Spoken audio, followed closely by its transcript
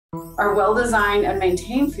Our well-designed and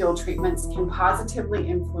maintained fuel treatments can positively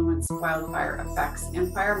influence wildfire effects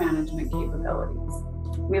and fire management capabilities.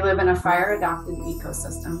 We live in a fire-adapted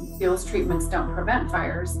ecosystem. Fuels treatments don't prevent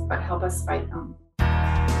fires, but help us fight them.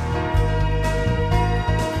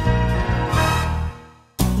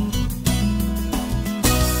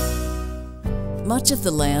 Much of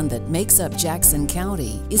the land that makes up Jackson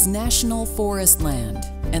County is national forest land,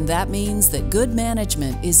 and that means that good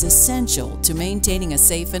management is essential to maintaining a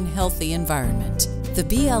safe and healthy environment. The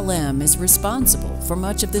BLM is responsible for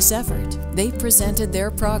much of this effort. They've presented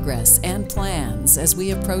their progress and plans as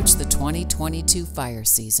we approach the 2022 fire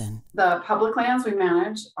season. The public lands we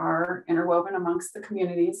manage are interwoven amongst the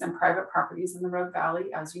communities and private properties in the Rogue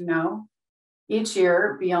Valley, as you know. Each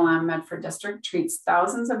year, BLM Medford District treats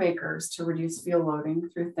thousands of acres to reduce fuel loading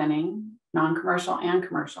through thinning, non-commercial and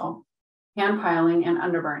commercial, hand piling, and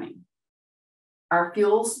underburning. Our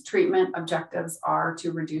fuels treatment objectives are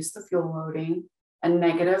to reduce the fuel loading and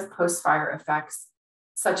negative post-fire effects,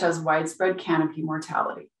 such as widespread canopy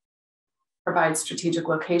mortality, provide strategic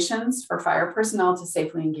locations for fire personnel to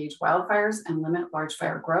safely engage wildfires and limit large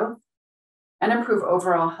fire growth, and improve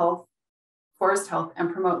overall health, forest health,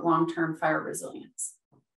 and promote long-term fire resilience.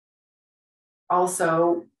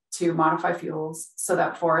 Also, to modify fuels so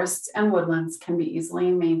that forests and woodlands can be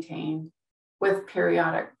easily maintained with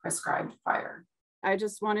periodic prescribed fire. I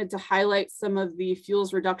just wanted to highlight some of the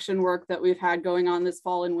fuels reduction work that we've had going on this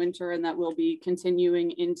fall and winter, and that will be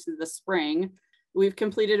continuing into the spring. We've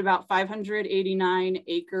completed about 589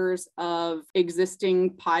 acres of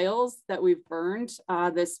existing piles that we've burned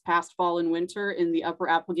this past fall and winter in the Upper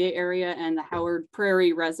Applegate area and the Howard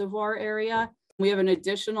Prairie Reservoir area. We have an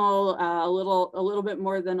additional a little bit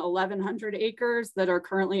more than 1,100 acres that are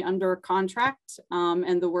currently under contract,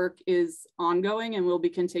 and the work is ongoing and will be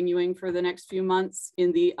continuing for the next few months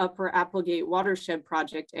in the Upper Applegate Watershed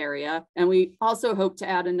Project area. And we also hope to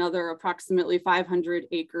add another approximately 500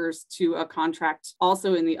 acres to a contract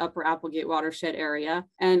also in the Upper Applegate Watershed area.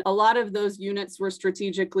 And a lot of those units were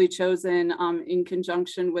strategically chosen in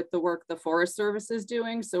conjunction with the work the Forest Service is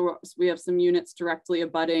doing. So we have some units directly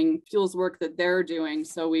abutting fuels work that they're doing,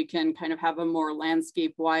 so we can kind of have a more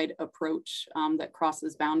landscape-wide approach that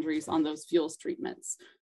crosses boundaries on those fuels treatments.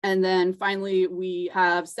 And then finally, we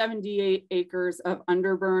have 78 acres of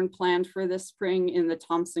underburn planned for this spring in the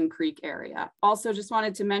Thompson Creek area. Also, just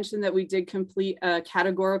wanted to mention that we did complete a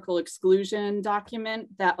categorical exclusion document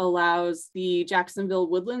that allows the Jacksonville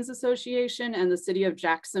Woodlands Association and the City of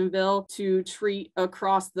Jacksonville to treat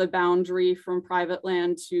across the boundary from private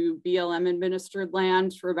land to BLM administered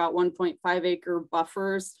land for about 1.5 acre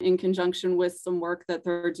buffers in conjunction with some work that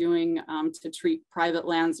they're doing to treat private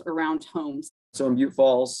lands around homes. So in Butte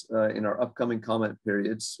Falls, in our upcoming comment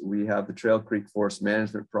periods, we have the Trail Creek Forest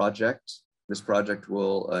Management Project. This project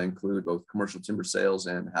will include both commercial timber sales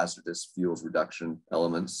and hazardous fuels reduction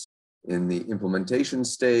elements. In the implementation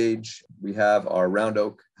stage, we have our Round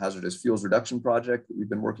Oak Hazardous Fuels Reduction Project that we've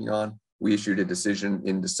been working on. We issued a decision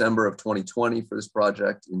in December of 2020 for this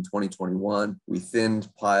project. In 2021, we thinned,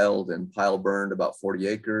 piled, and pile burned about 40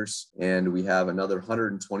 acres. And we have another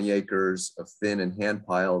 120 acres of thin and hand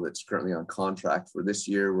pile that's currently on contract for this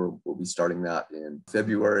year. We'll be starting that in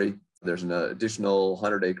February. There's an additional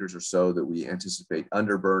 100 acres or so that we anticipate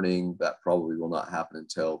underburning. That probably will not happen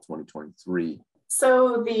until 2023.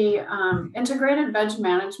 So the Integrated Veg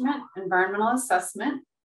Management Environmental Assessment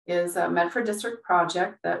is a Medford District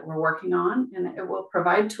project that we're working on, and it will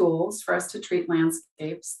provide tools for us to treat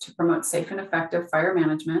landscapes to promote safe and effective fire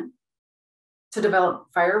management, to develop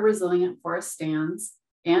fire resilient forest stands,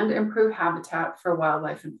 and improve habitat for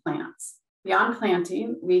wildlife and plants. Beyond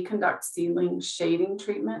planting, we conduct seedling shading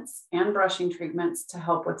treatments and brushing treatments to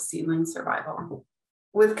help with seedling survival.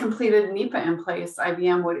 With completed NEPA in place,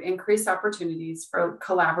 IVM would increase opportunities for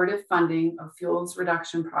collaborative funding of fuels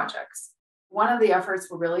reduction projects. One of the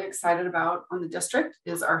efforts we're really excited about on the district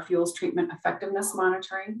is our fuels treatment effectiveness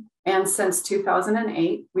monitoring. And since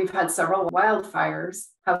 2008, we've had several wildfires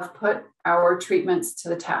have put our treatments to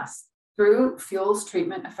the test. Through fuels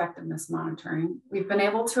treatment effectiveness monitoring, we've been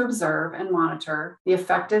able to observe and monitor the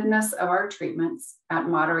effectiveness of our treatments at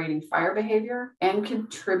moderating fire behavior and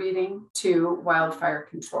contributing to wildfire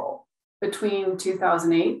control. Between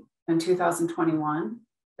 2008 and 2021,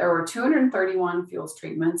 there were 231 fuels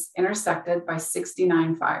treatments intersected by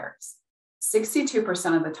 69 fires.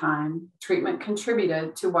 62% of the time, treatment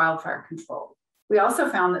contributed to wildfire control. We also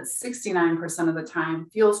found that 69% of the time,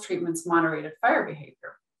 fuels treatments moderated fire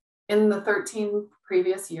behavior. In the 13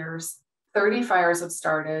 previous years, 30 fires have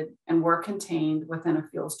started and were contained within a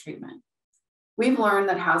fuels treatment. We've learned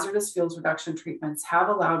that hazardous fuels reduction treatments have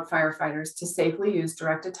allowed firefighters to safely use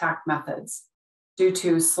direct attack methods due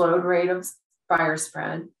to slowed rate of fire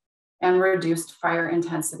spread and reduced fire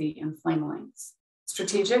intensity and flame lengths.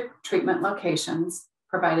 Strategic treatment locations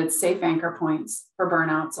provided safe anchor points for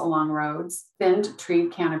burnouts along roads, thinned tree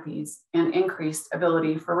canopies, and increased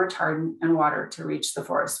ability for retardant and water to reach the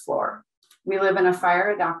forest floor. We live in a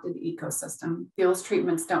fire-adapted ecosystem. Fuels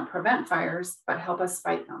treatments don't prevent fires, but help us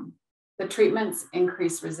fight them. The treatments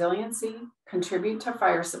increase resiliency, contribute to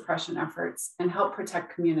fire suppression efforts, and help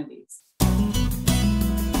protect communities.